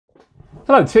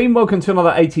Hello team, welcome to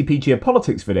another ATP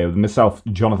Geopolitics video with myself,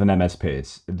 Jonathan MS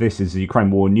Pearce. This is the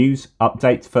Ukraine War News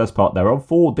update, first part thereof,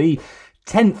 for the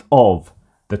 10th of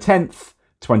the 10th,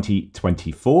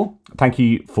 2024. Thank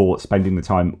you for spending the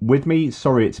time with me.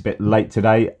 Sorry it's a bit late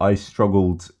today. I'm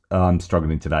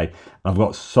struggling today. I've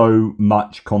got so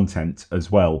much content as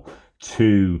well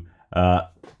to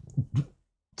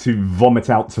vomit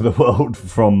out to the world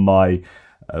from my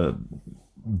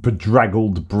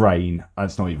bedraggled brain.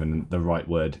 That's not even the right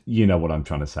word. You know what I'm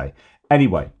trying to say.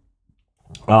 Anyway,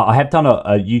 I have done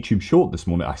a YouTube short this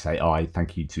morning. I say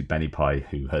thank you to Benny Pie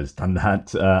who has done that.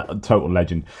 Total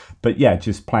legend. But yeah,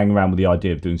 just playing around with the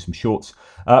idea of doing some shorts.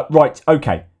 Right,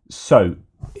 okay. So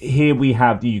here we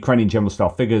have the Ukrainian General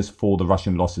Staff figures for the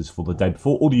Russian losses for the day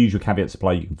before. All the usual caveats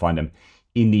apply. You can find them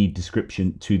in the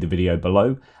description to the video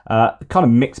below. Kind of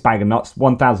mixed bag of nuts.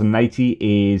 1,080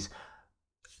 is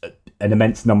an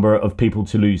immense number of people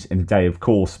to lose in a day, of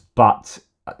course, but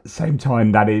at the same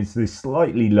time, that is the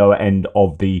slightly lower end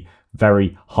of the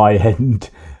very high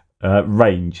end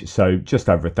range. So just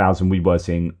over 1,000, we were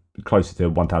seeing closer to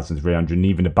 1,300 and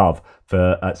even above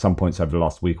for at some points over the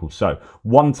last week or so.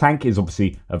 One tank is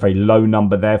obviously a very low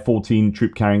number there. 14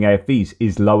 troop carrying AFVs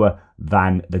is lower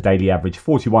than the daily average.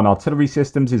 41 artillery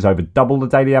systems is over double the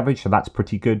daily average, so that's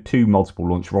pretty good. 2 multiple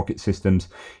launch rocket systems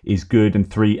is good, and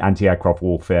 3 anti-aircraft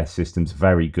warfare systems,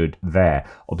 very good there.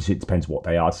 Obviously, it depends what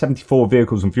they are. 74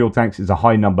 vehicles and fuel tanks is a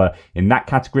high number in that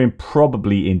category and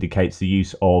probably indicates the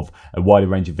use of a wider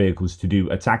range of vehicles to do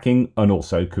attacking, and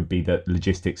also could be that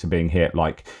logistics are being hit,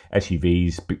 like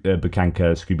SUVs, Bukanka,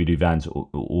 Scooby-Doo vans,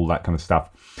 all that kind of stuff.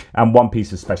 And 1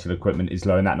 piece of special equipment is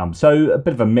low in that number. So a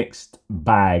bit of a mixed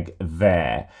bag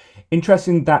there.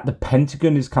 Interesting that the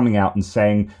Pentagon is coming out and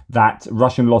saying that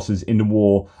Russian losses in the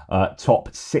war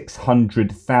top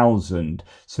 600,000.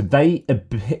 So they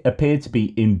appear to be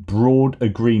in broad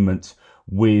agreement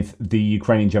with the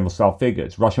Ukrainian General Staff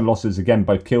figures. Russian losses, again,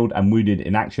 both killed and wounded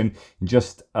in action. In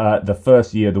just the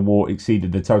first year of the war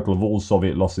exceeded the total of all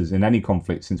Soviet losses in any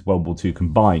conflict since World War II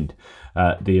combined,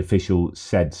 the official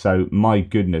said. So, my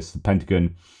goodness, the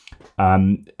Pentagon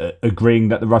agreeing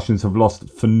that the Russians have lost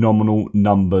phenomenal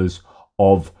numbers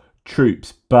of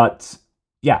troops. But,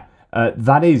 yeah,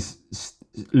 that is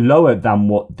lower than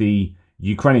what the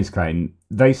Ukrainians claim.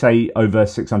 They say over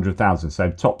 600,000,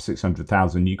 so top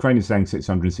 600,000. Ukraine is saying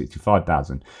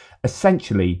 665,000.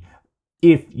 Essentially,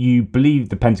 if you believe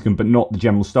the Pentagon but not the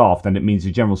General Staff, then it means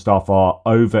the General Staff are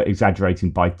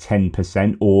over-exaggerating by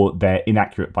 10% or they're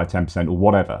inaccurate by 10% or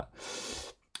whatever.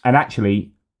 And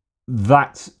actually,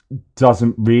 that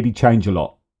doesn't really change a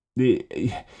lot.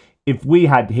 If we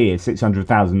had here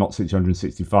 600,000, not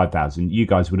 665,000, you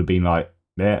guys would have been like,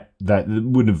 yeah, that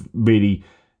would have really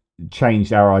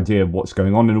changed our idea of what's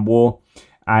going on in a war.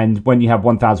 And when you have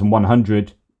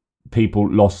 1,100 people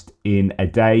lost in a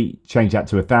day, change that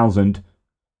to 1,000,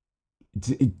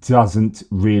 it doesn't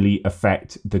really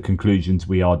affect the conclusions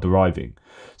we are deriving.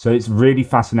 So it's really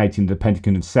fascinating the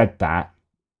Pentagon have said that.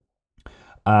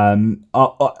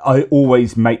 I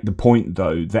always make the point,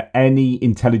 though, that any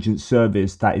intelligence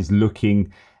service that is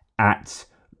looking at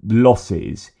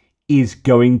losses is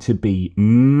going to be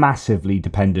massively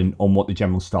dependent on what the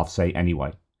General Staff say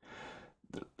anyway.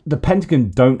 The Pentagon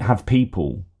don't have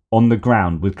people on the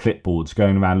ground with clipboards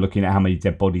going around looking at how many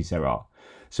dead bodies there are.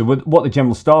 So what the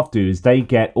General Staff do is they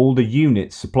get all the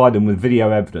units, supply them with video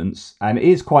evidence, and it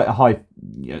is quite a high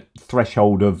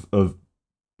threshold of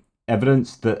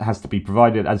evidence that has to be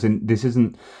provided, as in this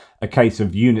isn't a case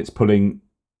of units pulling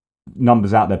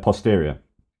numbers out their posterior.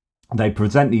 They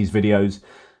present these videos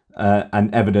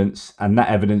and evidence, and that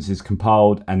evidence is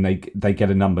compiled and they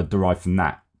get a number derived from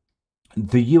that.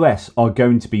 The US are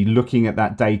going to be looking at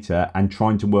that data and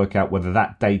trying to work out whether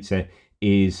that data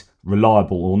is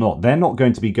reliable or not. They're not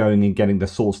going to be going and getting the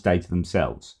source data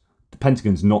themselves. The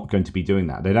Pentagon's not going to be doing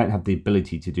that. They don't have the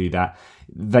ability to do that.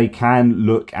 They can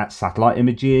look at satellite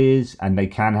images and they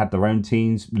can have their own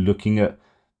teams looking at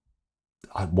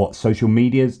what social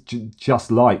medias, just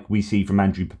like we see from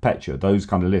Andrew Perpetua, those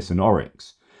kind of lists and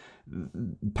Oryx.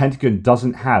 Pentagon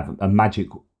doesn't have a magic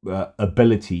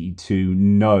ability to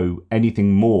know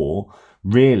anything more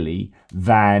really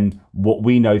than what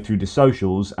we know through the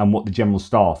socials and what the General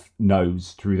Staff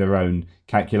knows through their own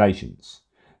calculations.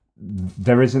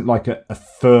 There isn't like a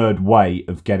third way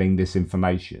of getting this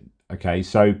information. Okay,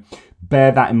 so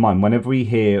bear that in mind whenever we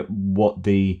hear what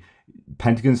the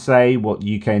Pentagon say, what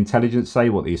UK intelligence say,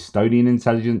 what the Estonian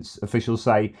intelligence officials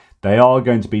say. They are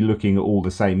going to be looking at all the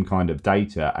same kind of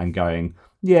data and going,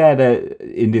 yeah,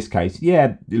 in this case,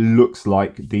 yeah, it looks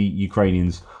like the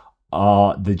Ukrainians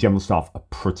are, the General Staff are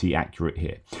pretty accurate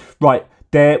here. Right,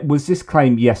 There was this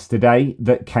claim yesterday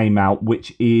that came out,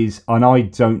 which is, and I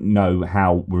don't know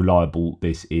how reliable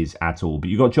this is at all, but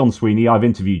you've got John Sweeney. I've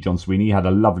interviewed John Sweeney, had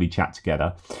a lovely chat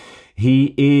together.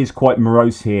 He is quite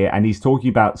morose here, and he's talking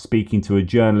about speaking to a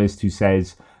journalist who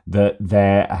says that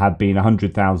there have been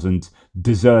 100,000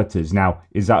 deserters. Now,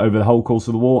 is that over the whole course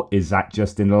of the war? Is that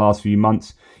just in the last few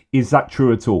months? Is that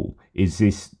true at all? Is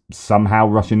this somehow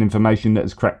Russian information that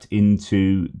has crept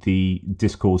into the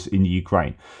discourse in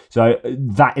Ukraine? So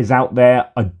that is out there.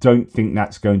 I don't think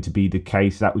that's going to be the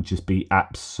case. That would just be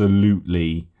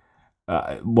absolutely,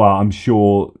 well, I'm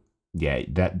sure, yeah,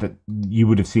 that you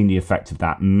would have seen the effect of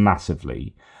that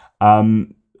massively.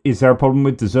 Is there a problem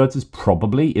with deserters?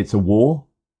 Probably. It's a war.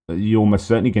 You're almost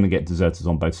certainly going to get deserters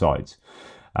on both sides.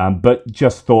 But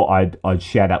just thought I'd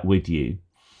share that with you.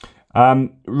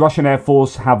 Russian Air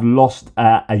Force have lost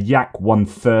a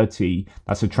Yak-130.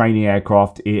 That's a training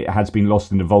aircraft. It has been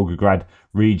lost in the Volgograd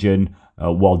region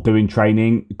while doing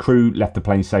training. Crew left the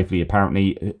plane safely.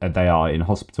 Apparently, they are in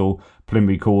hospital.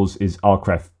 Preliminary cause is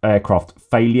aircraft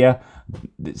failure.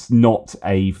 It's not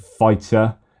a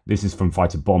fighter. This is from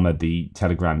Fighter Bomber, the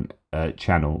Telegram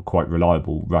channel. Quite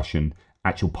reliable Russian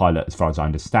actual pilot, as far as I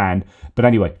understand. But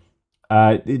anyway,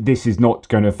 this is not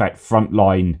going to affect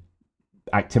frontline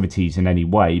activities in any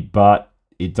way, but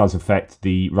it does affect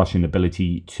the Russian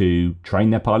ability to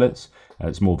train their pilots.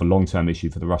 It's more of a long-term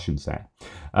issue for the Russians there.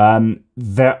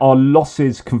 There are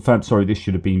losses confirmed. Sorry, this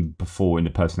should have been before in the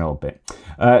personnel bit.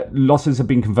 Losses have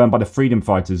been confirmed by the Freedom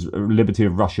Fighters, Liberty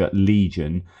of Russia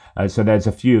Legion. So there's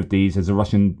a few of these. There's a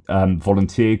Russian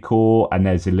Volunteer Corps, and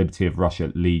there's the Liberty of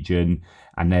Russia Legion.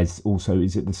 And there's also,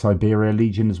 is it the Siberia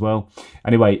Legion as well?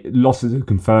 Anyway, losses are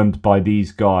confirmed by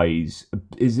these guys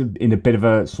is in a bit of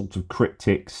a sort of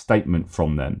cryptic statement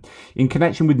from them. In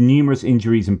connection with numerous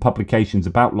injuries and publications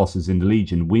about losses in the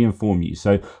Legion, we inform you.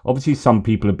 So obviously some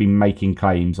people have been making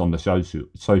claims on the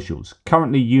socials.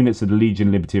 Currently, units of the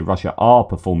Legion Liberty of Russia are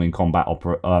performing combat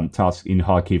tasks in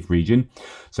Kharkiv region.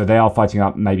 So they are fighting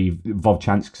up maybe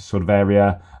Vovchansk sort of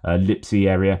area, Lipsy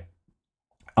area.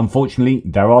 Unfortunately,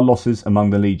 there are losses among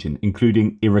the Legion,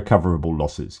 including irrecoverable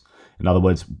losses. In other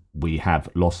words, we have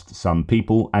lost some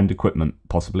people and equipment,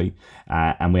 possibly,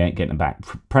 and we ain't getting them back.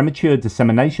 Premature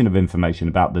dissemination of information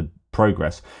about the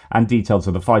progress and details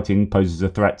of the fighting poses a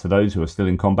threat to those who are still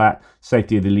in combat.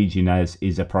 Safety of the Legionnaires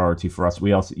is a priority for us.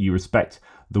 We ask that you respect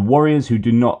the warriors who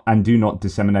do not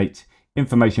disseminate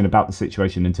information about the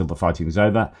situation until the fighting is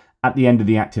over. At the end of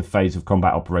the active phase of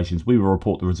combat operations, we will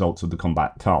report the results of the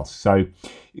combat tasks. So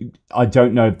I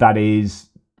don't know if that is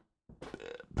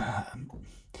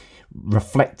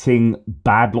reflecting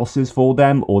bad losses for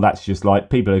them, or that's just like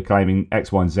people are claiming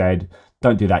X, Y, and Z.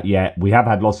 Don't do that yet. We have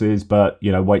had losses, but,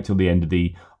 you know, wait till the end of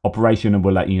the operation and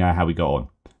we'll let you know how we got on,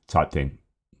 type thing.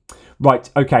 Right,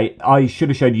 okay, I should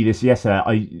have showed you this yesterday.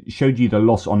 I showed you the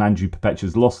loss on Andrew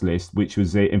Perpetua's loss list, which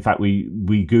was, in fact, we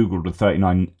Googled the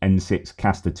 39N6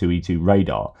 Castor 2E2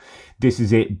 radar. This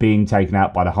is it being taken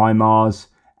out by the HIMARS,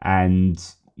 and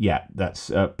yeah,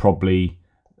 that's probably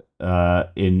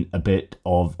in a bit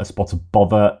of a spot of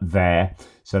bother there.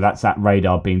 So that's that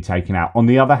radar being taken out. On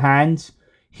the other hand,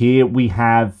 here we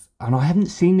have, and I haven't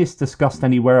seen this discussed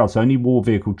anywhere else, only War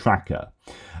Vehicle Tracker,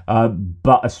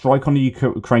 but a strike on the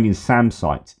Ukrainian SAM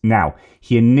site. Now,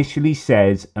 he initially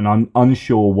says, and I'm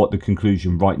unsure what the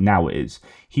conclusion right now is,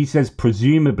 he says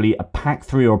presumably a Pack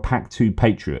 3 or a Pack 2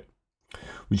 Patriot,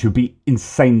 which would be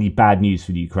insanely bad news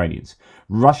for the Ukrainians.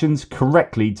 Russians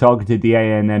correctly targeted the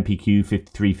AN/MPQ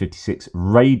 5356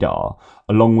 radar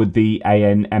along with the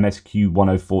AN/MSQ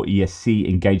 104 ESC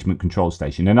engagement control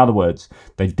station. In other words,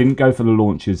 they didn't go for the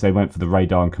launchers, they went for the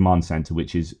radar and command center,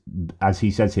 which is, as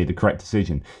he says here, the correct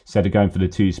decision. Instead of going for the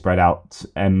two spread out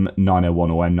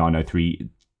M901 or M903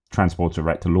 transporter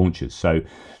erector launchers. So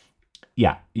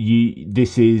yeah,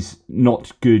 this is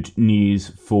not good news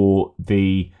for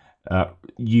the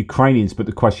Ukrainians, but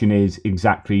the question is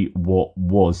exactly what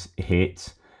was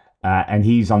hit, and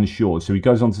he's unsure. So he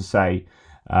goes on to say,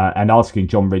 and asking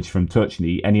John Ridge from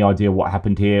Turchny, any idea what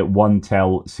happened here? One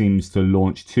tel seems to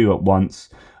launch two at once.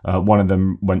 One of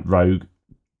them went rogue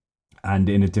and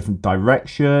in a different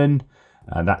direction.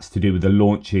 That's to do with the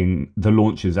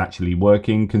launchers actually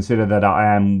working. Consider that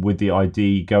I am with the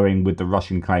ID going with the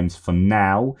Russian claims for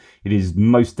now. It is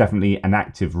most definitely an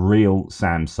active real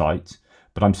SAM site,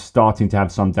 but I'm starting to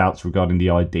have some doubts regarding the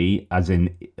ID, as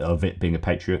in of it being a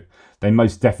Patriot. They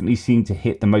most definitely seem to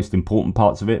hit the most important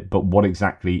parts of it, but what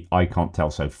exactly, I can't tell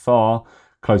so far.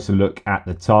 Closer look at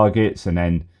the targets, and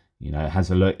then, you know, it has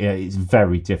a look. It's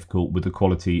very difficult with the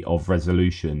quality of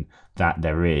resolution that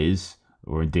there is,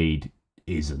 or indeed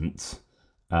isn't.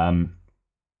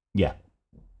 Yeah.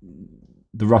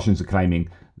 the Russians are claiming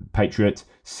Patriot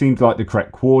seemed like the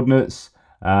correct coordinates.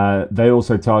 They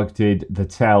also targeted the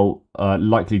tail,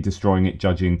 likely destroying it,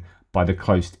 judging by the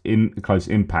close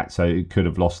impact. So it could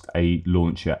have lost a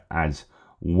launcher as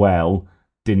well.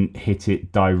 Didn't hit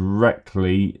it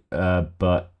directly,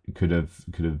 but could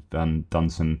have done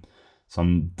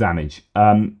some damage.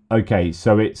 Okay,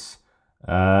 so it's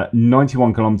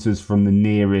 91 kilometers from the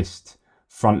nearest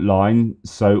front line,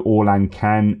 so Orlan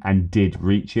can and did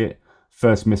reach it.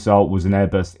 First missile was an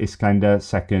airburst Iskander.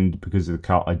 Second, because of the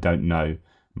cut, I don't know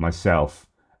myself.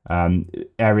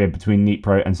 Area between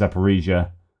Dnipro and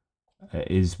Zaporizhia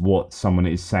is what someone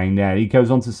is saying there. He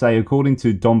goes on to say, according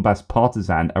to Donbass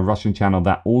Partisan, a Russian channel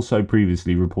that also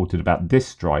previously reported about this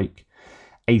strike,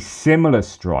 a similar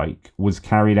strike was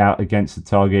carried out against a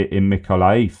target in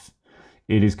Mykolaiv.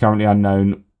 It is currently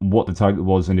unknown what the target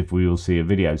was and if we will see a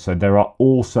video. So there are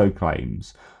also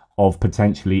claims of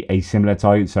potentially a similar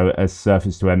target, so a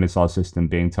surface-to-air missile system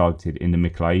being targeted in the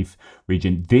Mykolaiv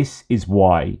region. This is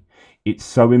why it's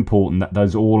so important that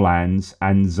those Orlans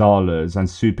and Zalas and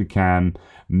Supercam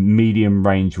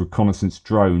medium-range reconnaissance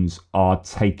drones are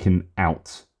taken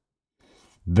out.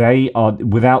 They are,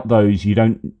 without those, you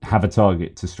don't have a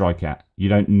target to strike at. You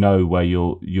don't know where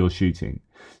you're shooting.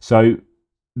 So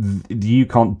you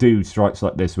can't do strikes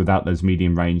like this without those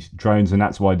medium-range drones, and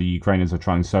that's why the Ukrainians are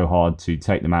trying so hard to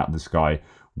take them out of the sky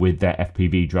with their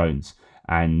FPV drones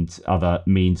and other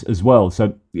means as well.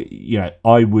 So, you know,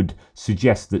 I would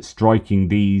suggest that striking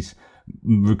these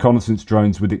reconnaissance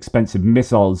drones with expensive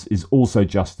missiles is also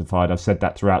justified. I've said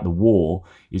that throughout the war.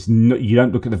 You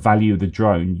don't look at the value of the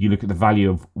drone, you look at the value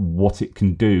of what it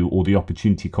can do or the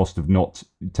opportunity cost of not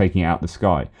taking it out the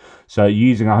sky. So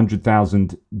using a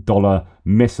 $100,000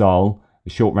 missile, a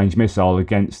short-range missile,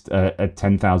 against a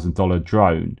 $10,000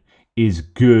 drone is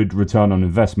good return on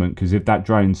investment, because if that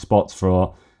drone spots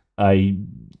for a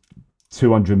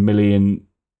 $200 million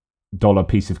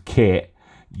piece of kit,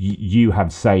 you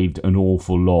have saved an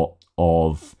awful lot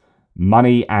of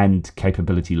money and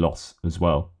capability loss as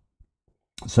well.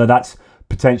 So that's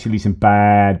potentially some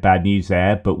bad news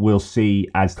there, but we'll see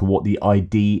as to what the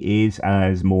ID is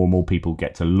as more and more people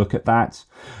get to look at that.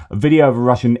 A video of a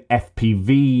Russian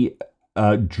FPV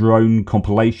drone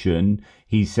compilation.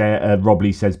 He said, Rob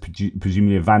Lee says,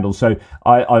 presumably a Vandal. So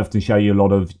I often show you a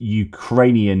lot of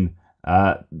Ukrainian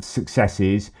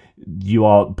successes. You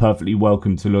are perfectly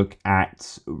welcome to look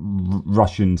at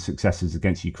Russian successes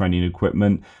against Ukrainian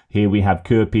equipment. Here we have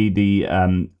Kirpi, the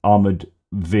armored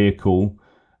vehicle,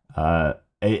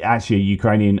 actually a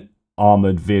Ukrainian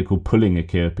armored vehicle pulling a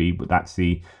Kirpi, but that's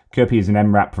the Kirpi is an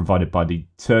MRAP provided by the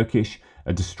Turkish,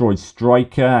 a destroyed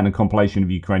Striker, and a compilation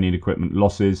of Ukrainian equipment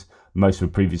losses. Most were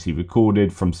previously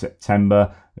recorded from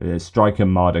September. Striker,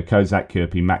 Marder, Kozak,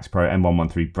 Kirpi, Max Pro,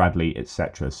 M113, Bradley,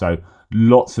 etc. So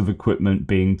lots of equipment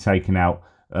being taken out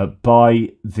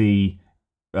by the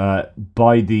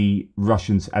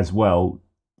Russians as well.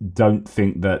 Don't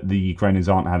think that the Ukrainians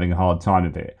aren't having a hard time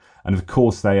of it, and of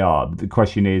course they are. But the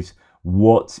question is,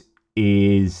 what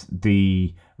is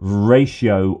the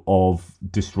ratio of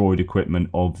destroyed equipment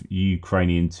of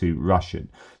Ukrainian to Russian?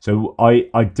 So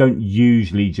I don't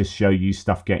usually just show you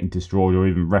stuff getting destroyed or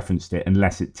even referenced it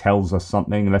unless it tells us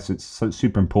something, unless it's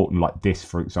super important, like this,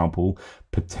 for example,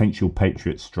 potential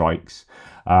Patriot strikes.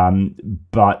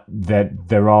 But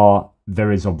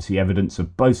there is obviously evidence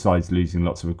of both sides losing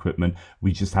lots of equipment.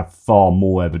 We just have far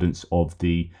more evidence of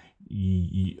the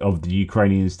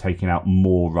Ukrainians taking out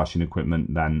more Russian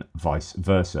equipment than vice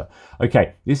versa.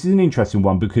 Okay, this is an interesting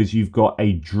one because you've got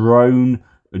a drone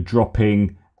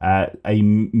dropping a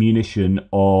munition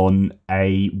on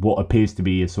what appears to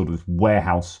be a sort of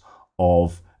warehouse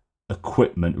of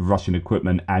equipment, Russian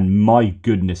equipment, and my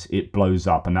goodness, it blows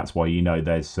up, and that's why you know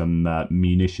there's some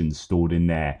munitions stored in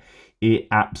there. It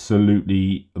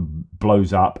absolutely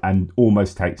blows up and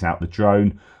almost takes out the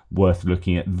drone. Worth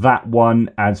looking at that one,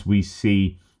 as we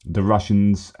see the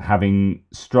Russians having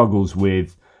struggles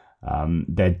with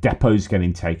their depots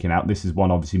getting taken out. This is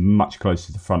one obviously much closer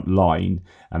to the front line,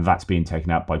 and that's being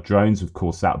taken out by drones. Of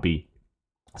course, that would be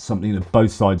something that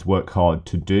both sides work hard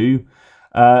to do.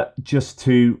 Just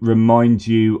to remind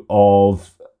you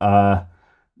of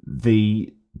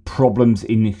the problems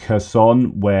in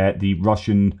Kherson, where the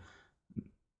Russian,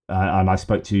 and I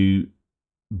spoke to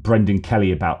Brendan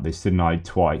Kelly about this, didn't I,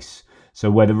 twice?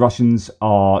 So where the Russians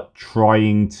are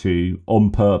trying to, on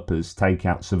purpose, take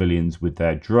out civilians with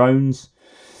their drones.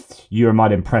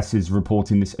 Euromaidan Press is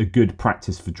reporting this a good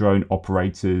practice for drone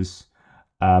operators.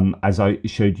 As I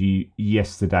showed you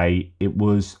yesterday, it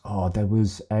was, there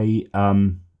was a,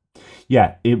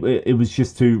 it was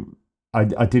just to, I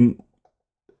didn't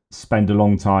spend a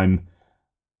long time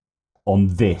on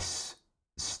this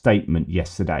statement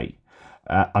yesterday.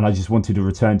 And I just wanted to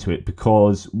return to it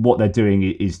because what they're doing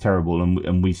is terrible,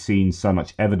 and we've seen so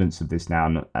much evidence of this now.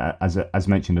 And as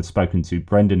mentioned, I've spoken to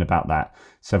Brendan about that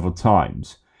several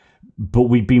times. But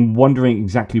we've been wondering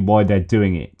exactly why they're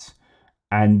doing it.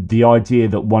 And the idea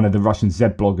that one of the Russian Z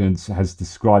bloggers has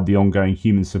described the ongoing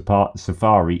human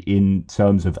safari in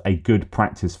terms of a good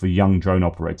practice for young drone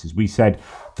operators. We said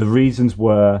the reasons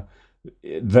were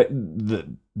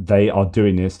that they are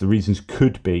doing this. The reasons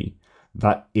could be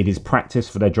that it is practice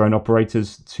for their drone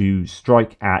operators to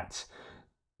strike at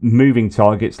moving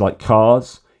targets like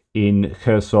cars in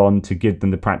Kherson, to give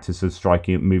them the practice of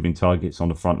striking at moving targets on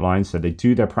the front line. So they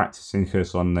do their practice in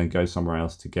Kherson and then go somewhere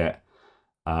else to get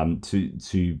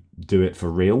to do it for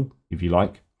real, if you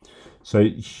like. So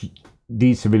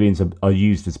these civilians are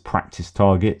used as practice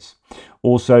targets.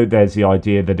 Also, there's the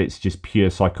idea that it's just pure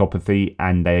psychopathy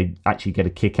and they actually get a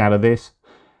kick out of this.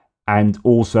 And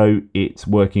also, it's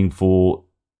working for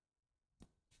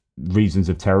reasons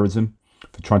of terrorism,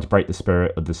 for trying to break the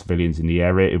spirit of the civilians in the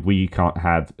area. If we can't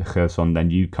have Kherson,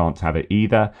 then you can't have it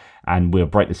either. And we'll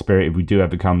break the spirit. If we do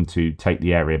ever come to take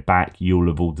the area back, you'll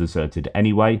have all deserted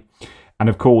anyway. And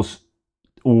of course,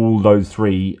 all those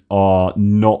three are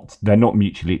they're not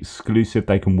mutually exclusive.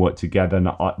 They can work together. And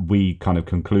we kind of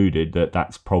concluded that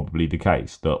that's probably the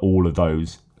case, that all of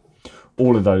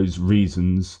those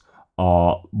reasons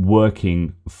are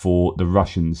working for the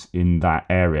Russians in that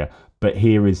area. But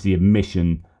here is the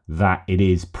admission that it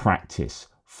is practice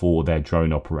for their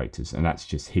drone operators, and that's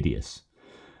just hideous.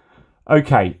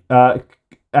 Okay,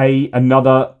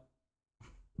 another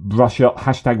Russia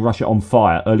on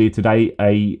fire. Earlier today,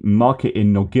 a market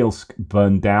in Nogilsk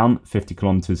burned down 50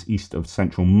 kilometers east of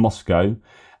central Moscow.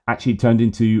 Actually turned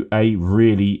into a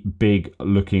really big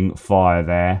looking fire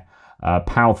there.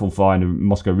 Powerful fire in the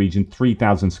Moscow region.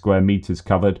 3,000 square meters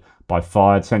covered by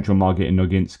fire. Central market in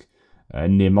Nogilsk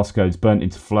near Moscow is burnt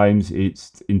into flames.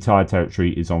 Its entire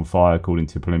territory is on fire. According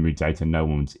to preliminary data, no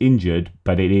one's injured,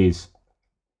 but it is,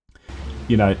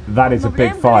 that is a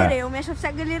big fire.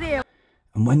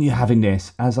 And when you're having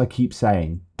this, as I keep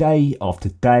saying, day after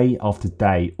day after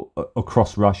day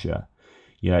across Russia,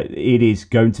 it is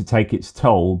going to take its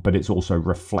toll, but it's also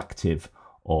reflective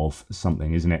of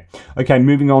something, isn't it? Okay,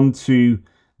 moving on to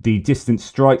the distant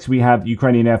strikes. We have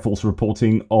Ukrainian Air Force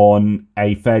reporting on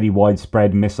a fairly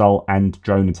widespread missile and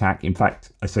drone attack. In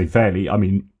fact, I say fairly, I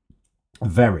mean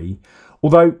very.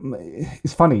 Although,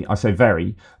 it's funny, I say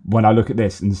very, when I look at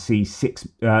this and see 6,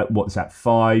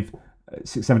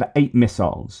 7, 8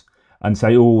 missiles and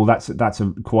say, oh, that's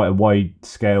quite a wide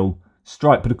scale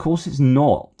strike. But of course it's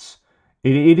not.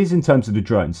 It is in terms of the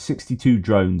drones, 62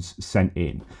 drones sent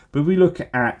in. But we look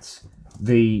at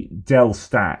the Dell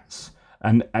stats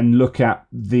and look at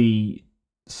the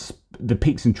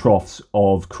peaks and troughs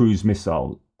of cruise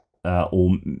missile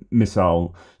or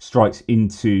missile strikes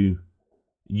into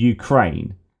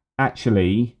Ukraine.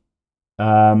 Actually,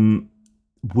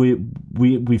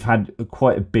 we've had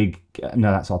quite a big,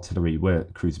 no, that's artillery, we're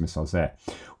cruise missiles there.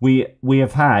 We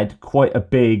have had quite a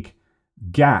big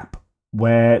gap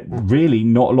where really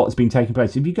not a lot has been taking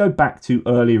place. If you go back to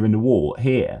earlier in the war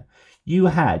here, you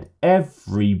had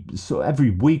every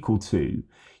week or two,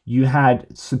 you had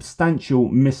substantial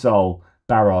missile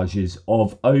barrages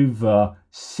of over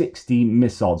 60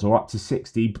 missiles, or up to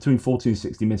 60, between 40 and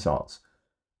 60 missiles.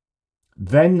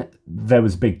 Then there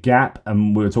was a big gap,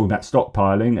 and we were talking about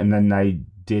stockpiling, and then they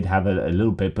did have a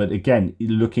little bit, but again,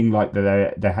 looking like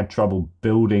they had trouble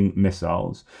building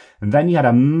missiles. And then you had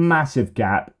a massive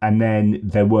gap, and then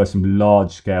there were some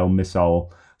large-scale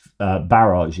missile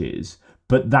barrages,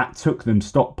 but that took them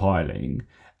stockpiling.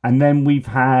 And then we've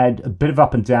had a bit of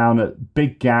up and down, a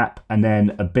big gap, and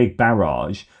then a big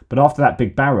barrage. But after that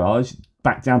big barrage,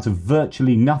 back down to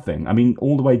virtually nothing. I mean,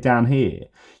 all the way down here,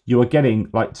 you are getting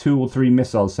like 2 or 3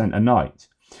 missiles sent a night.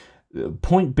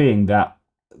 Point being that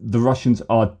the Russians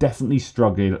are definitely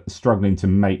struggling to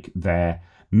make their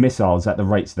missiles at the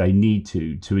rates they need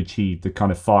to achieve the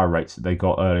kind of fire rates that they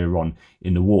got earlier on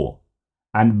in the war.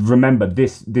 And remember,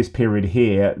 this period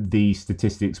here, the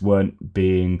statistics weren't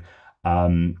being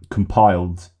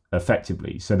compiled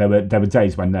effectively. So there were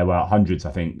days when there were hundreds.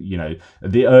 I think,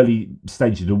 at the early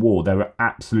stage of the war, there were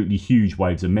absolutely huge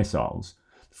waves of missiles.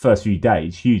 First few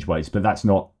days, huge waves, but it's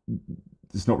not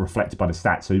reflected by the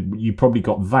stats. So you probably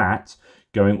got that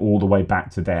going all the way back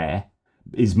to there,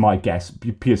 is my guess,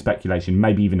 pure speculation,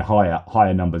 maybe even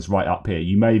higher numbers right up here.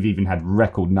 You may have even had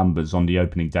record numbers on the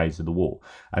opening days of the war,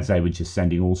 as they were just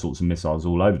sending all sorts of missiles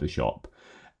all over the shop.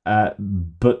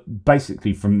 But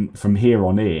basically from here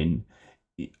on in,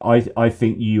 I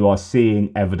think you are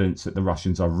seeing evidence that the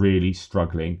Russians are really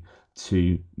struggling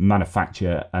to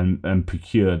manufacture and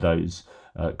procure those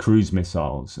cruise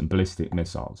missiles and ballistic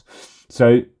missiles.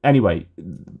 So anyway,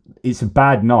 it's a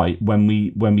bad night when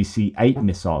we see 8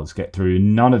 missiles get through.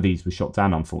 None of these were shot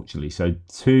down, unfortunately. So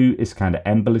 2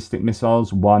 Iskander-M ballistic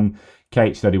missiles, 1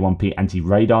 KH-31P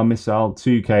anti-radar missile,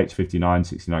 2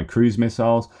 KH-59-69 cruise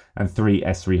missiles, and 3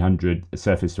 S-300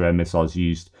 surface-to-air missiles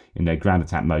used in their ground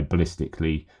attack mode ballistic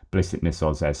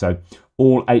missiles there. So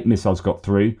all 8 missiles got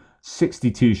through.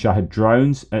 62 Shahed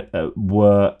drones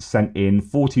were sent in,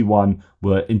 41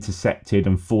 were intercepted,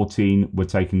 and 14 were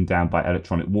taken down by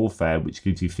electronic warfare, which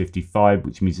gives you 55,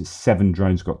 which means that 7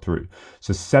 drones got through.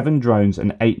 So 7 drones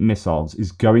and 8 missiles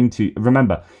is going to,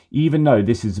 remember, even though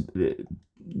this is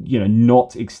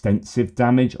not extensive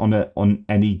damage on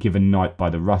any given night by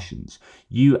the Russians,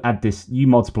 you add this, you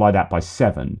multiply that by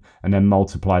 7 and then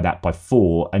multiply that by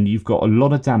 4, and you've got a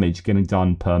lot of damage getting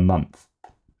done per month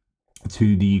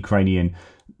to the Ukrainian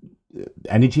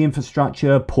energy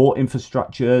infrastructure, port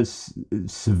infrastructure,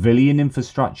 civilian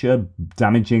infrastructure,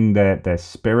 damaging their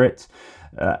spirit,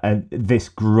 and this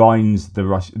grinds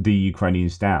the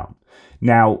Ukrainians down.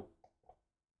 Now,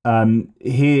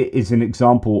 here is an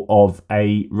example of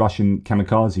a Russian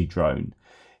kamikaze drone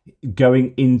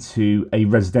going into a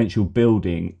residential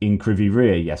building in Kryvyi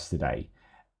Rih yesterday,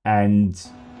 and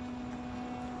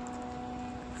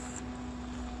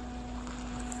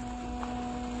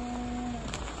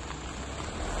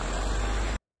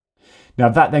now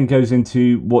that then goes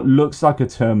into what looks like a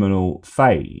terminal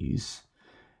phase.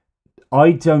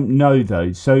 I don't know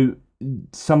though, so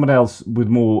someone else with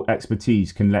more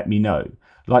expertise can let me know.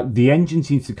 Like, the engine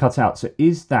seems to cut out, so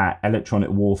is that electronic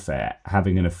warfare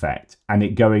having an effect and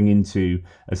it going into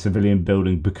a civilian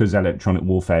building because electronic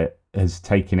warfare has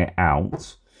taken it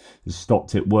out, has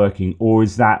stopped it working, or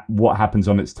is that what happens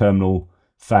on its terminal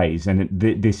phase and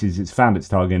it's found its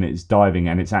target and it's diving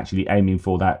and it's actually aiming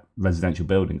for that residential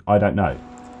building? I don't know.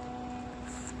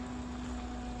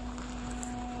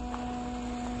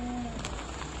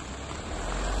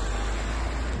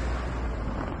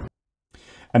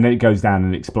 And then it goes down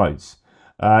and explodes.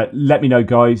 Let me know,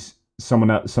 guys. Some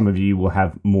of you will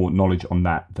have more knowledge on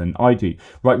that than I do.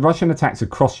 Right, Russian attacks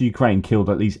across Ukraine killed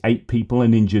at least 8 people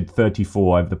and injured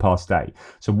 34 over the past day.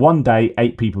 So one day,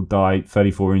 8 people died,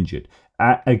 34 injured.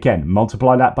 Again,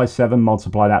 multiply that by 7,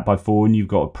 multiply that by 4, and you've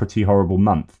got a pretty horrible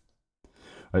month.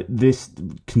 This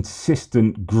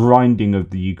consistent grinding of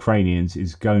the Ukrainians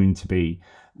is going to be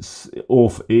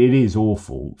awful. It is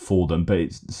awful for them, but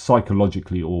it's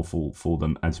psychologically awful for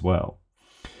them as well.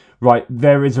 Right,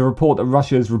 there is a report that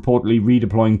Russia is reportedly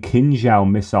redeploying Kinzhal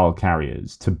missile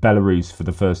carriers to Belarus for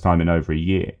the first time in over a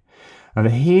year. And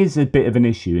here's a bit of an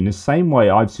issue. In the same way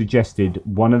I've suggested,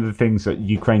 one of the things that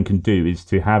Ukraine can do is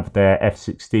to have their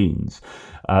F-16s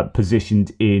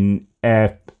positioned in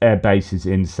air bases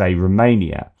in, say,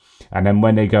 Romania. And then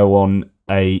when they go on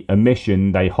a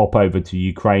mission, they hop over to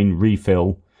Ukraine,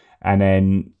 refill, and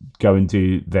then go and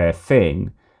do their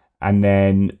thing, and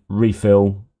then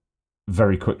refill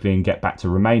very quickly and get back to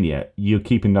Romania. You're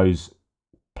keeping those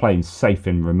planes safe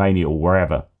in Romania or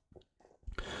wherever,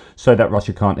 so that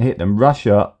Russia can't hit them.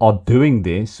 Russia are doing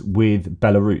this with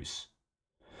Belarus.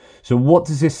 So what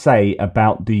does this say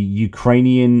about the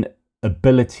Ukrainian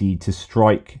ability to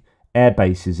strike air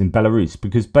bases in Belarus?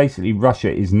 Because basically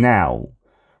Russia is now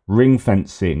ring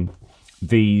fencing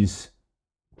these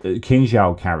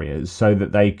Kinzhal carriers so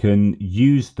that they can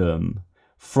use them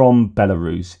from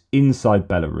Belarus, inside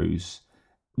Belarus,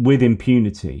 with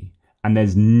impunity, and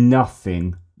there's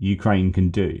nothing Ukraine can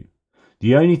do.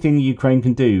 The only thing Ukraine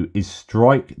can do is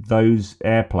strike those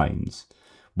airplanes,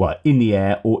 well, in the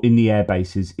air or in the air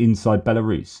bases inside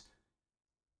Belarus.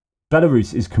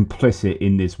 Belarus is complicit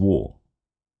in this war.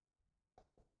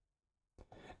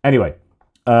 Anyway,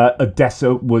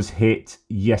 Odessa was hit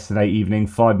yesterday evening.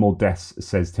 5 more deaths,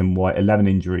 says Tim White. 11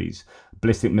 injuries.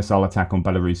 Ballistic missile attack on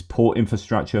Belarus port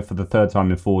infrastructure for the 3rd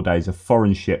time in 4 days. A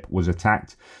foreign ship was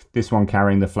attacked, this one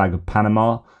carrying the flag of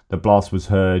Panama. The blast was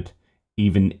heard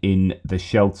even in the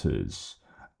shelters.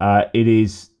 It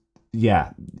is,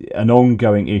 an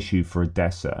ongoing issue for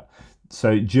Odessa.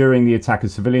 So during the attack, a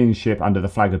civilian ship under the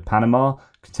flag of Panama,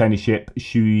 container ship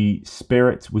Shui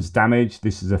Spirit, was damaged.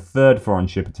 This is a 3rd foreign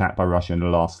ship attack by Russia in the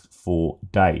last 4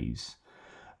 days.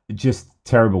 Just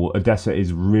terrible. Odessa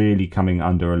is really coming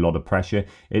under a lot of pressure.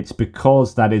 It's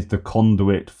because that is the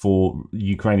conduit for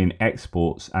Ukrainian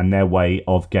exports and their way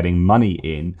of getting money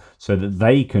in so that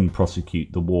they can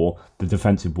prosecute the war, the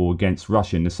defensive war against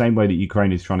Russia, in the same way that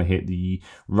Ukraine is trying to hit the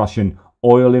Russian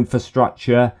oil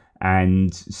infrastructure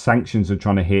and sanctions are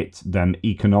trying to hit them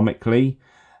economically,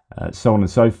 so on and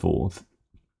so forth.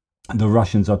 the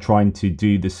Russians are trying to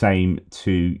do the same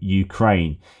to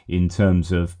Ukraine in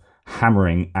terms of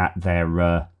hammering at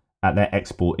their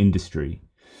export industry.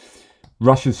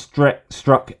 Russia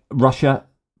struck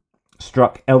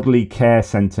elderly care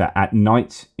centre at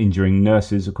night, injuring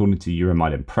nurses, according to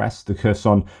Euromaidan Press. The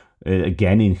Kherson,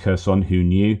 again in Kherson, who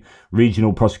knew?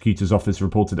 Regional Prosecutor's Office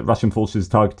reported that Russian forces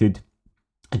targeted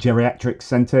a geriatric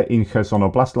centre in Kherson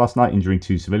Oblast last night, injuring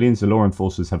 2 civilians. The law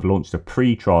enforcers have launched a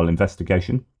pre-trial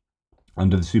investigation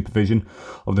under the supervision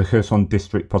of the Kherson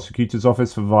District Prosecutor's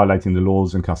Office for violating the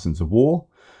laws and customs of war.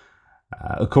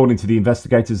 According to the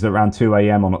investigators, at around 2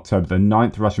 a.m. on October the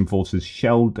 9th, Russian forces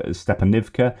shelled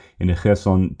Stepanivka in the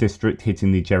Kherson district,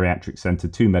 hitting the geriatric centre.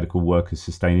 2 medical workers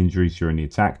sustained injuries during the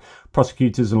attack.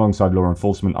 Prosecutors, alongside law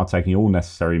enforcement, are taking all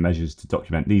necessary measures to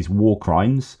document these war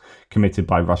crimes committed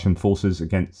by Russian forces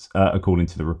against, according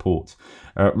to the report.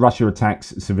 Russia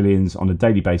attacks civilians on a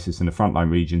daily basis in the frontline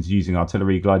regions using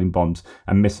artillery, gliding bombs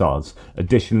and missiles.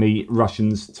 Additionally,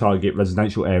 Russians target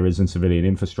residential areas and civilian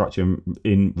infrastructure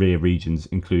in rear regions,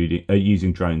 including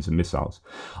using drones and missiles.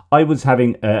 I was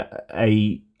having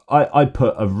I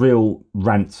put a real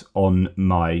rant on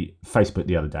my Facebook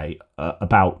the other day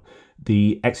about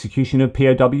the execution of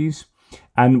POWs,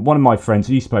 and one of my friends,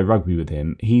 I used to play rugby with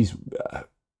him, he's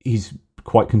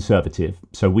quite conservative,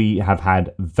 so we have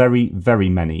had very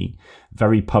many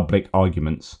very public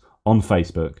arguments on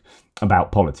Facebook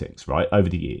about politics, right, over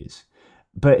the years.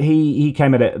 But he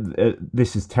came at it,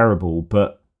 this is terrible,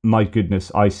 but my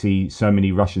goodness, I see so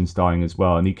many Russians dying as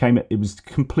well. And he came at it was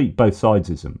complete both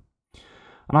sidesism.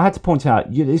 And I had to point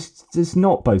out, there's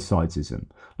not both sidesism.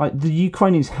 Like, the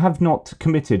Ukrainians have not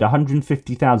committed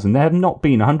 150,000. There have not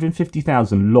been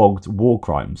 150,000 logged war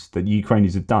crimes that the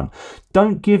Ukrainians have done.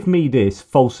 Don't give me this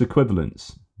false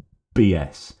equivalence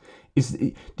BS.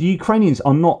 The Ukrainians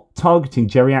are not targeting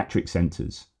geriatric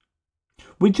centres.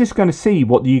 We're just going to see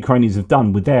what the Ukrainians have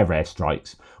done with their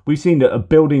airstrikes. We've seen that a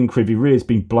building in Kryvyi Rih has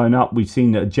been blown up. We've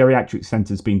seen that a geriatric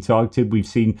centre has been targeted. We've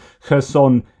seen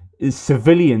Kherson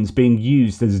civilians being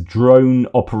used as drone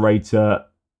operator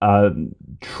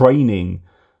training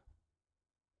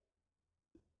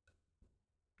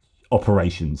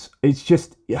operations. It's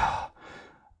just,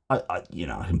 I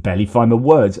can barely find the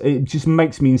words. It just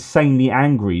makes me insanely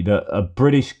angry that a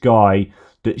British guy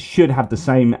that should have the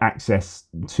same access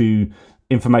to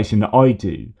information that I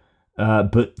do,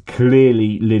 but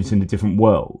clearly lives in a different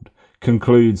world,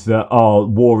 concludes that, oh,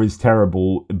 war is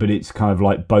terrible, but it's kind of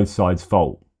like both sides'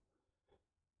 fault.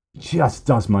 Just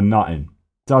does my nut in.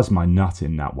 Does my nut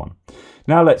in, that one.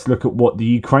 Now let's look at what the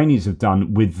Ukrainians have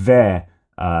done with their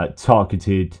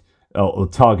targeting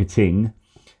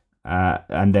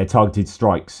and their targeted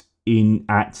strikes in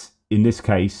this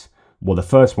case. Well, the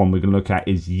first one we're going to look at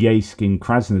is Yeysk in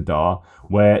Krasnodar,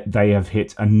 where they have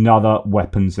hit another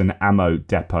weapons and ammo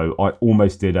depot. I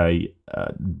almost did a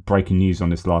breaking news on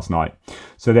this last night.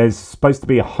 So there's supposed to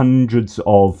be hundreds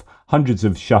of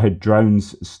Shahid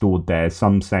drones stored there.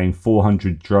 Some saying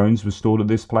 400 drones were stored at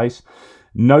this place.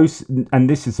 No, and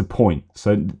this is the point.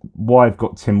 So why I've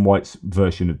got Tim White's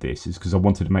version of this is because I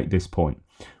wanted to make this point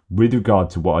with regard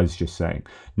to what I was just saying.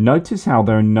 Notice how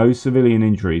there are no civilian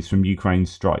injuries from Ukraine's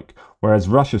strike, whereas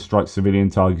Russia strikes civilian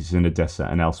targets in Odessa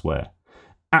and elsewhere.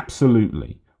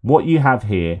 Absolutely. What you have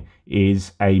here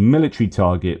is a military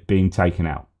target being taken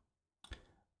out.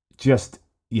 Just,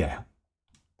 yeah.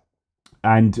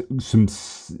 And some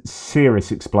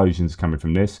serious explosions coming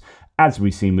from this, as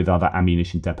we've seen with other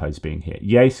ammunition depots being hit.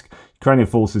 Yeysk, Ukrainian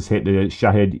forces hit the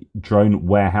Shahid drone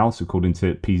warehouse, according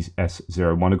to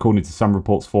PS01. According to some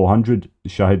reports, 400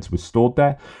 Shahids were stored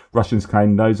there. Russians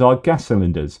claim those are gas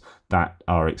cylinders that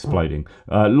are exploding.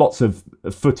 Lots of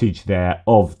footage there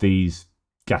of these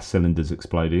gas cylinders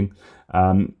exploding.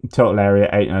 Total area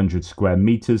 800 square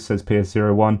meters, says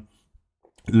PS01.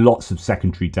 Lots of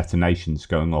secondary detonations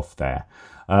going off there.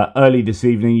 Early this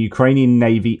evening, Ukrainian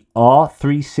Navy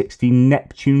R-360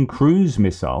 Neptune cruise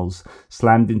missiles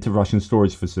slammed into Russian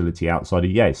storage facility outside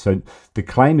of Yeysk. So the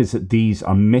claim is that these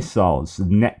are missiles,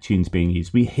 Neptune's being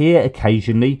used. We hear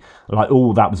occasionally, like,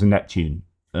 oh, that was a Neptune.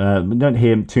 We don't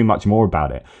hear too much more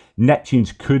about it.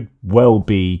 Neptunes could well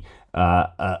be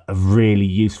a really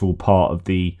useful part of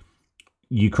the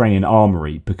Ukrainian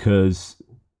armory, because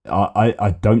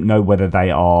I don't know whether they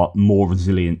are more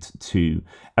resilient to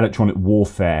electronic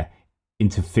warfare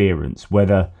interference,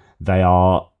 whether they're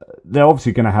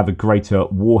obviously going to have a greater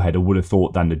warhead, I would have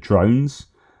thought, than the drones,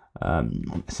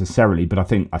 not necessarily, but I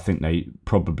think they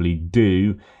probably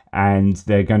do, and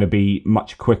they're going to be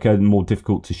much quicker and more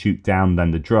difficult to shoot down than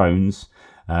the drones.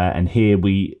 And here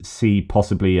we see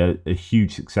possibly a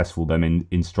huge success for them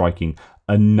in striking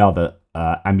another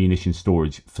ammunition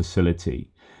storage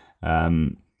facility.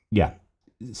 Yeah,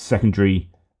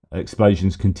 secondary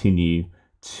explosions continue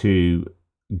to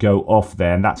go off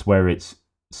there, and that's where it's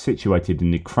situated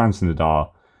in the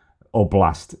Krasnodar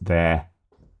Oblast there,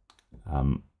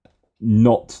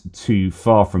 not too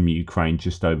far from Ukraine,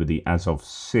 just over the Azov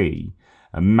Sea.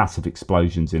 Massive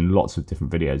explosions in lots of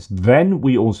different videos. Then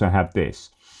we also have this.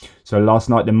 So last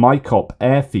night, the Maikop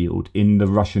airfield in the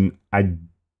Russian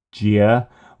Adgia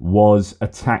was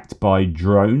attacked by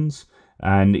drones,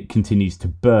 and it continues to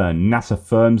burn. NASA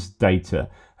firm's data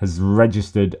has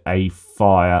registered a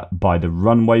fire by the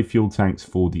runway. Fuel tanks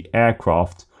for the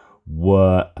aircraft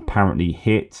were apparently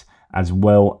hit, as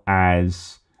well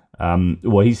as,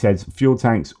 well, he says fuel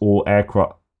tanks or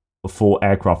aircraft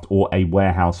or a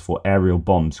warehouse for aerial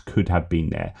bombs could have been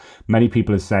there. Many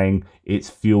people are saying it's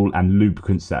fuel and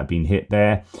lubricants that have been hit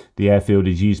there. The airfield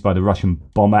is used by the Russian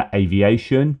bomber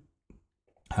aviation.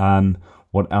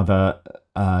 What other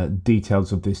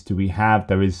details of this do we have?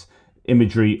 There is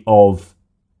imagery of,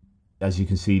 as you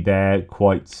can see there,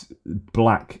 quite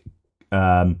black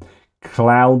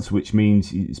clouds, which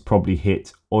means it's probably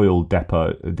hit oil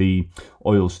depot, the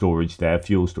oil storage there,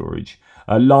 fuel storage.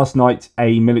 Last night,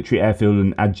 a military airfield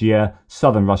in Adgia,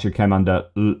 southern Russia, came under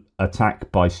attack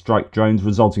by strike drones,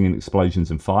 resulting in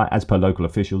explosions and fire. As per local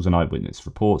officials and eyewitness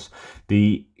reports,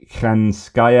 the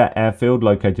Khanskaya airfield,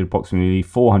 located approximately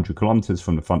 400 kilometers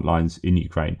from the front lines in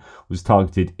Ukraine, was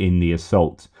targeted in the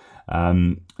assault.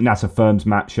 NASA firm's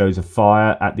map shows a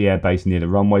fire at the airbase near the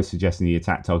runway, suggesting the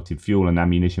attack targeted fuel and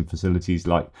ammunition facilities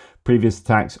like previous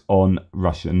attacks on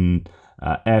Russian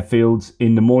airfields.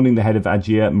 In the morning, the head of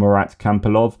Adgia, Murat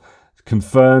Kampilov,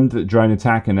 confirmed the drone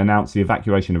attack and announced the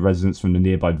evacuation of residents from the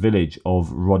nearby village of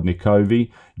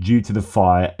Rodnikovi due to the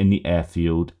fire in the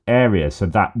airfield area. So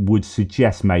that would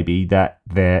suggest maybe that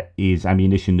there is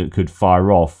ammunition that could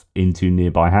fire off into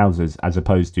nearby houses, as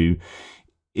opposed to,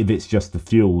 if it's just the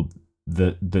fuel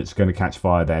that's going to catch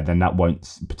fire there, then that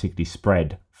won't particularly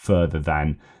spread further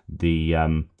than the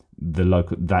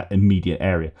local, that immediate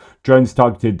area. Drones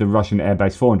targeted the Russian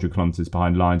airbase 400 kilometers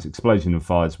behind lines. Explosion and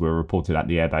fires were reported at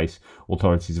the airbase.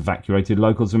 Authorities evacuated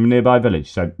locals from a nearby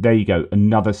village. So there you go,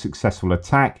 another successful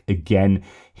attack, again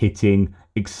hitting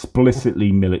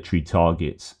explicitly military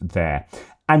targets there.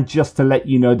 And just to let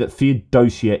you know that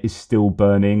Feodosia is still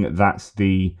burning. That's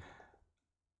the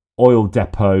oil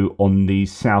depot on the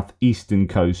southeastern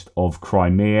coast of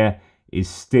Crimea. Is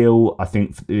still, I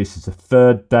think this is the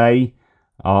third day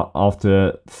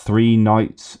after 3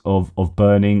 nights of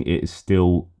burning. It is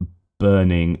still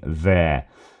burning there.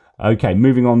 Okay,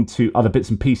 moving on to other bits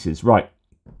and pieces. Right,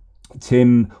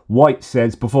 Tim White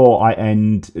says, before I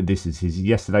end, this is his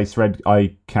yesterday's thread,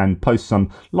 I can post some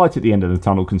light at the end of the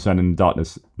tunnel concerning the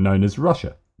darkness known as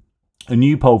Russia. A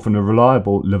new poll from the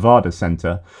reliable Levada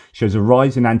Center shows a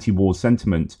rise in anti-war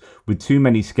sentiment. With too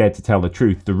many scared to tell the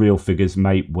truth, the real figures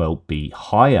may well be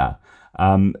higher.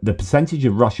 The percentage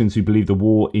of Russians who believe the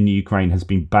war in Ukraine has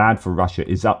been bad for Russia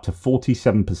is up to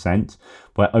 47%,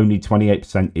 where only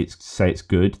 28% say it's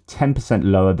good, 10%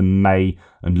 lower than May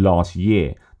and last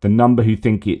year. The number who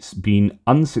think it's been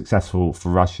unsuccessful for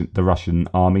the Russian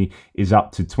army is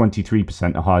up to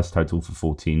 23%, the highest total for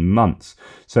 14 months.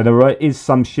 So there is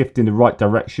some shift in the right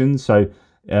direction. So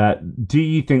do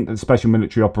you think that the special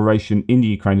military operation in the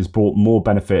Ukraine has brought more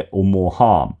benefit or more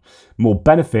harm? More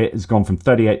benefit has gone from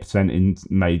 38% in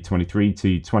May 23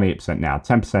 to 28% now.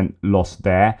 10% loss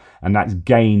there, and that's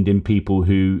gained in people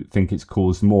who think it's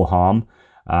caused more harm.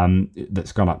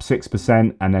 That's gone up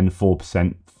 6%, and then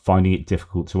 4% finding it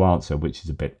difficult to answer, which is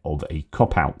a bit of a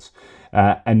cop-out.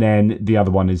 And then the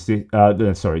other one is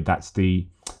that's the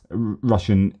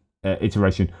Russian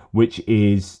iteration, which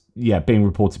is being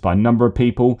reported by a number of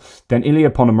people. Then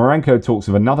Ilya Ponomarenko talks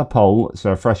of another poll.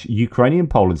 So a fresh Ukrainian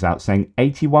poll is out saying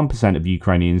 81% of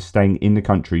Ukrainians staying in the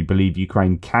country believe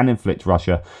Ukraine can inflict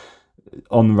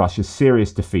on Russia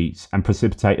serious defeats and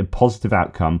precipitate a positive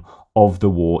outcome of the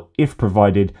war if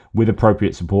provided with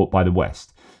appropriate support by the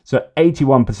West. So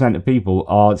 81% of people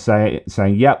are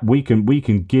saying, yeah, we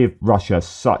can give Russia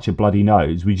such a bloody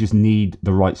nose. We just need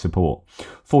the right support.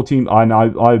 14,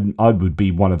 I would be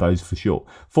one of those for sure.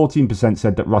 14%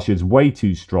 said that Russia is way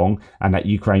too strong and that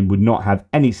Ukraine would not have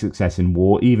any success in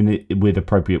war, even with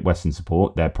appropriate Western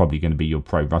support. They're probably going to be your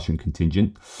pro-Russian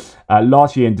contingent.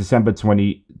 Last year in December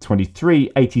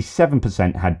 2023,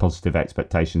 87% had positive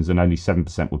expectations and only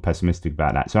 7% were pessimistic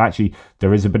about that. So actually,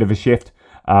 there is a bit of a shift.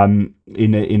 in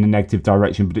a negative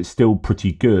direction, but it's still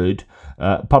pretty good.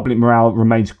 Public morale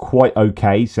remains quite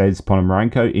okay, says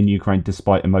Ponomarenko, in Ukraine,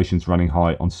 despite emotions running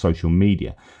high on social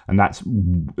media. And that's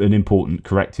an important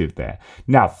corrective there.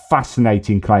 Now,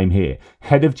 fascinating claim here.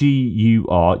 Head of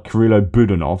GUR, Kirilo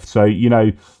Budanov. So, you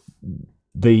know,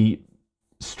 the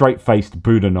straight-faced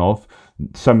Budanov,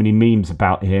 so many memes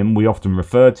about him. We often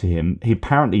refer to him.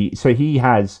 He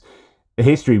has a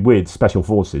history with special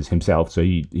forces himself. So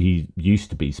he used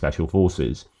to be special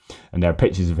forces. And there are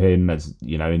pictures of him, as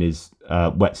you know, in his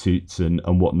wetsuits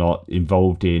and whatnot,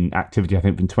 involved in activity, I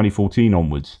think, from 2014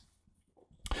 onwards,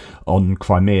 on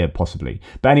Crimea, possibly.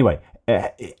 But anyway,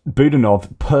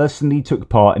 Budanov personally took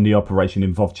part in the operation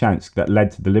in Vovchansk that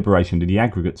led to the liberation of the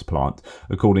aggregates plant,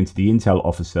 according to the intel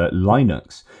officer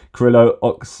Linux. Kirilo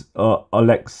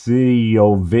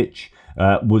Alexeyevich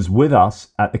was with us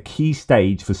at the key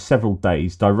stage for several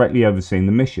days, directly overseeing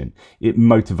the mission. It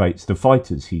motivates the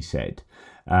fighters, he said.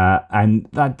 And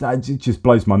that it just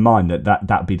blows my mind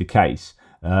that be the case.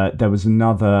 There was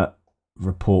another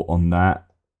report on that.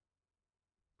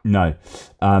 No,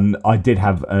 I did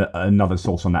have another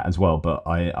source on that as well, but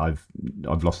I've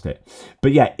lost it.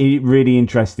 But yeah, really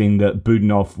interesting that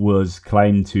Budanov was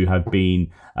claimed to have been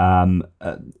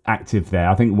active there.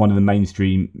 I think one of the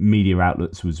mainstream media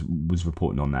outlets was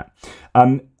reporting on that.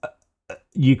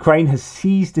 Ukraine has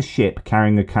seized a ship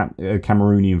carrying a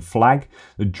Cameroonian flag.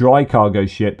 The dry cargo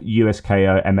ship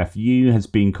USKO MFU has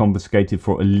been confiscated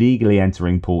for illegally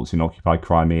entering ports in occupied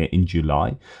Crimea in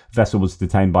July. The vessel was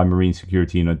detained by Marine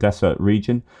Security in Odessa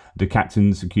region. The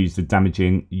captain's accused of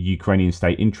damaging Ukrainian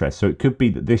state interests. So it could be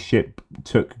that this ship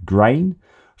took grain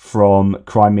from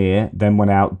Crimea, then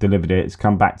went out, delivered it. It's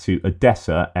come back to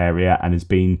Odessa area and has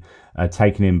been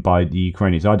taken in by the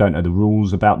Ukrainians. I don't know the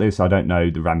rules about this. I don't know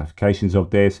the ramifications of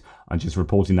this. I'm just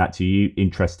reporting that to you.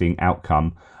 Interesting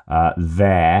outcome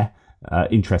there.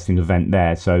 Interesting event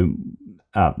there. So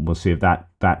we'll see if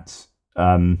that's...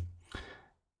 I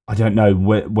don't know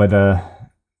whether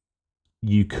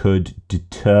you could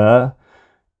deter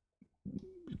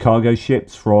cargo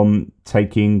ships from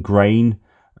taking grain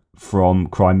from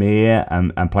Crimea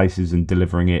and places and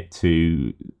delivering it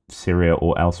to Syria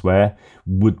or elsewhere.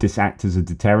 Would this act as a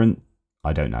deterrent?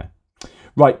 I don't know.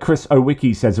 Right, Chris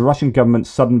Owicki says, the Russian government's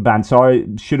sudden ban. So I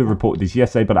should have reported this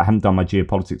yesterday, but I haven't done my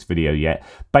geopolitics video yet.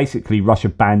 Basically, Russia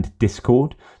banned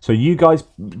Discord. So you guys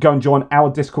go and join our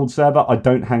Discord server. I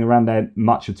don't hang around there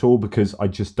much at all because I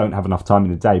just don't have enough time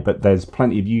in the day. But there's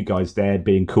plenty of you guys there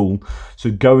being cool. So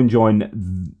go and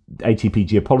join ATP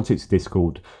Geopolitics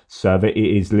Discord server. It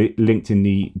is linked in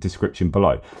the description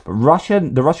below. But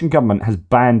the Russian government has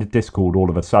banned Discord all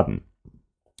of a sudden.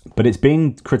 But it's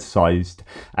being criticised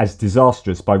as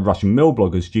disastrous by Russian mill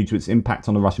bloggers due to its impact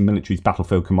on the Russian military's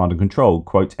battlefield command and control.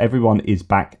 Quote, everyone is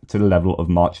back to the level of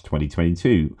March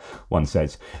 2022, one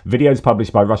says. Videos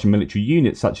published by Russian military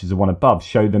units, such as the one above,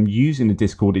 show them using the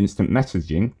Discord instant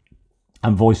messaging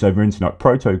and voice over internet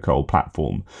protocol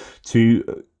platform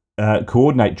to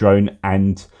coordinate drone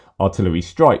and artillery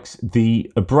strikes.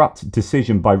 The abrupt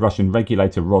decision by Russian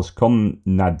regulator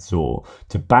Roskomnadzor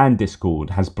to ban Discord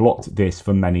has blocked this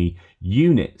for many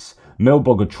units. Mill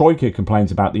blogger Troika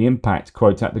complains about the impact,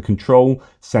 quote, at the control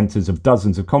centres of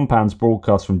dozens of compounds.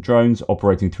 Broadcasts from drones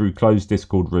operating through closed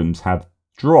Discord rooms have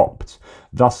dropped,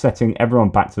 thus setting everyone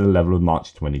back to the level of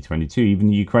March 2022. Even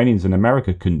the Ukrainians and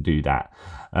America couldn't do that.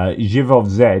 Zhivov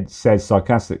Z says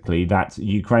sarcastically that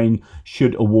Ukraine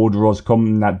should award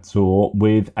Roskomnadzor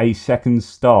with a second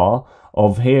star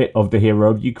of the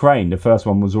Hero of Ukraine. The first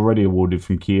one was already awarded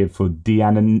from Kiev for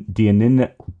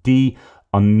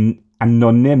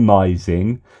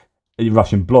de-anonymizing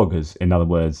Russian bloggers. In other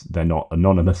words, they're not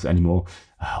anonymous anymore.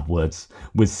 Words.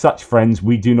 With such friends,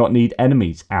 we do not need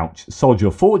enemies. Ouch.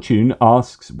 Soldier Fortune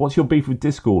asks, what's your beef with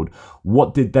Discord?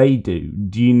 What did they do?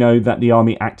 Do you know that the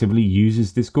army actively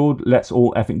uses Discord? Let's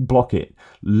all effing block it.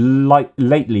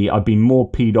 Lately, I've been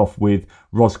more peed off with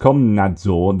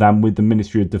Roskomnadzor than with the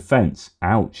Ministry of Defense.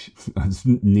 Ouch. That's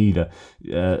neither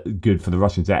good for the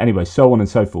Russians there. Anyway, so on and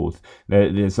so forth.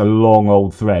 There's a long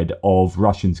old thread of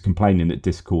Russians complaining that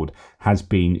Discord has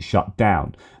been shut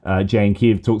down. Jay in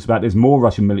Kiev talks about there's more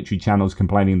Russian military channels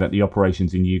complaining that the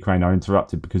operations in Ukraine are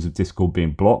interrupted because of Discord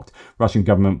being blocked. Russian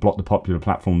government blocked the popular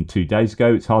platform 2 days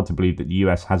ago. It's hard to believe that the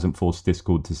US hasn't forced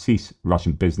Discord to cease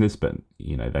Russian business, but,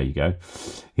 you know, there you go.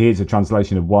 Here's a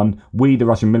translation of one. We, the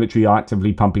Russian military, are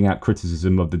actively pumping out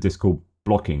criticism of the Discord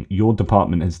blocking. Your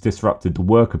department has disrupted the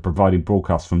work of providing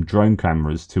broadcasts from drone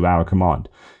cameras to our command.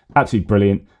 Absolutely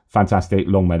brilliant. Fantastic.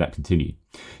 Long may that continue.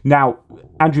 Now,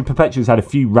 Andrew Perpetua's had a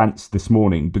few rants this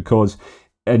morning because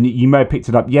and you may have picked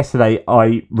it up yesterday,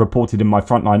 I reported in my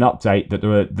frontline update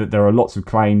that there are lots of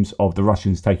claims of the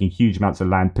Russians taking huge amounts of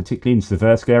land, particularly in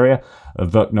Seversk area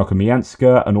of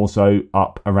Verkhnokamianska, and also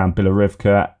up around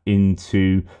Bilorivka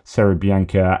into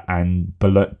Serebianka and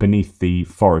beneath the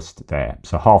forest there.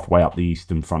 So halfway up the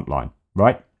eastern front line,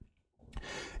 right?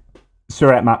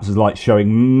 Surrey Maps is like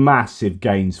showing massive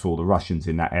gains for the Russians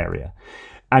in that area.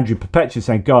 Andrew Perpetua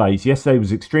saying, guys, yesterday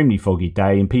was an extremely foggy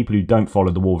day, and people who don't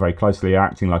follow the war very closely are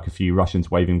acting like a few Russians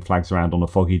waving flags around on a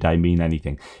foggy day mean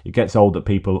anything. It gets old that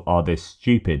people are this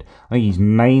stupid. I think he's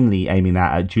mainly aiming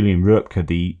that at Julian Röpke,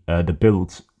 the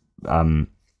Bild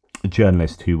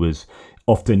journalist, who was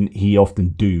often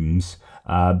dooms.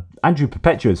 Andrew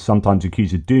Perpetua is sometimes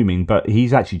accused of dooming, but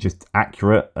he's actually just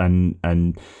accurate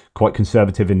and quite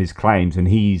conservative in his claims, and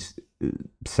he's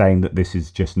saying that this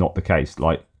is just not the case.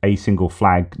 Like, a single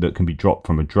flag that can be dropped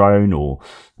from a drone, or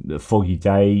a foggy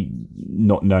day,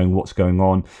 not knowing what's going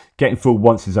on. Getting fooled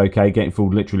once is okay. Getting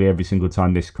fooled literally every single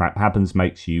time this crap happens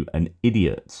makes you an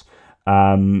idiot.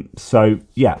 So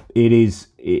yeah, it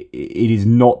is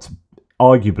not,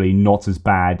 arguably not as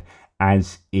bad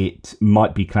as it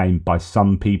might be claimed by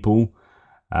some people.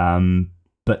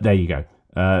 But there you go.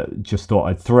 Just thought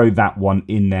I'd throw that one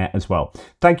in there as well.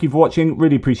 Thank you for watching.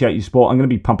 Really appreciate your support. I'm going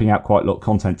to be pumping out quite a lot of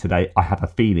content today, I have a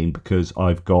feeling, because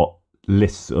I've got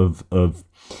lists of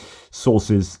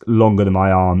sources longer than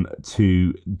my arm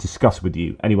to discuss with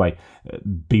you. Anyway,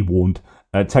 be warned.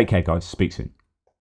 Take care, guys. Speak soon.